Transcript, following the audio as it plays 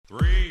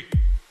3,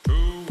 2,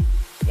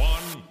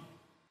 1,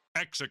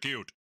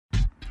 execute.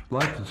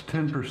 Life is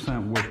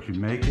 10% what you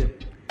make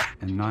it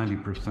and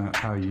 90%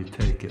 how you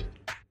take it.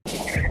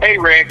 Hey,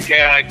 Rick.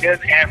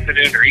 Good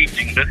afternoon or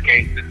evening in this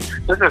case.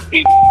 This is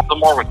Steve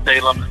Gilmore with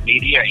Salem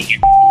Media.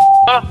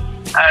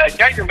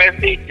 Got your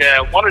message.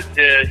 Wanted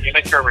to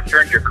make sure I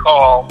returned your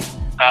call.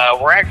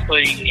 We're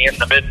actually in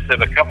the midst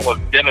of a couple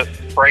of Dennis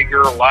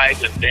Prager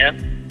live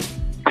events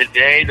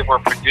today that we're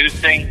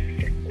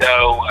producing.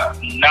 So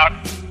not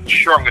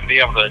sure I'm going to be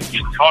able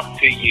to talk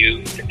to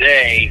you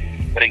today.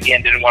 But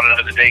again, didn't want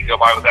another day go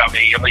by without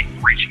me at least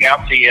reaching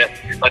out to you,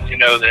 let you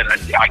know that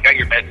I got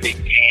your message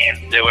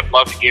and would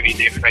love to give you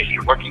the information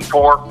you're looking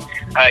for.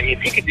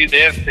 If you could do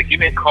this,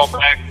 give me a call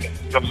back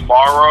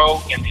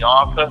tomorrow in the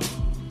office,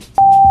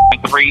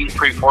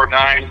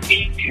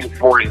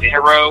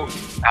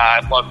 349-8240.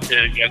 I'd love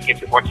to get you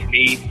what you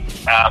need.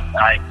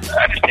 I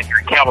understand you're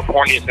in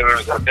California, so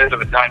there's a bit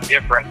of a time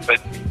difference, but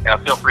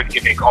feel free to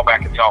give me a call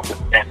back at the office.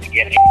 And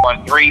again,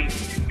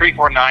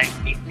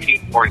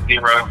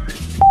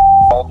 813-349-8240.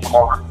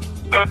 Baltimore,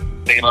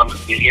 Salem,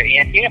 Media,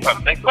 and Tampa.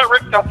 Thanks a lot,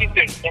 Rick. Talk to you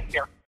soon. Take care.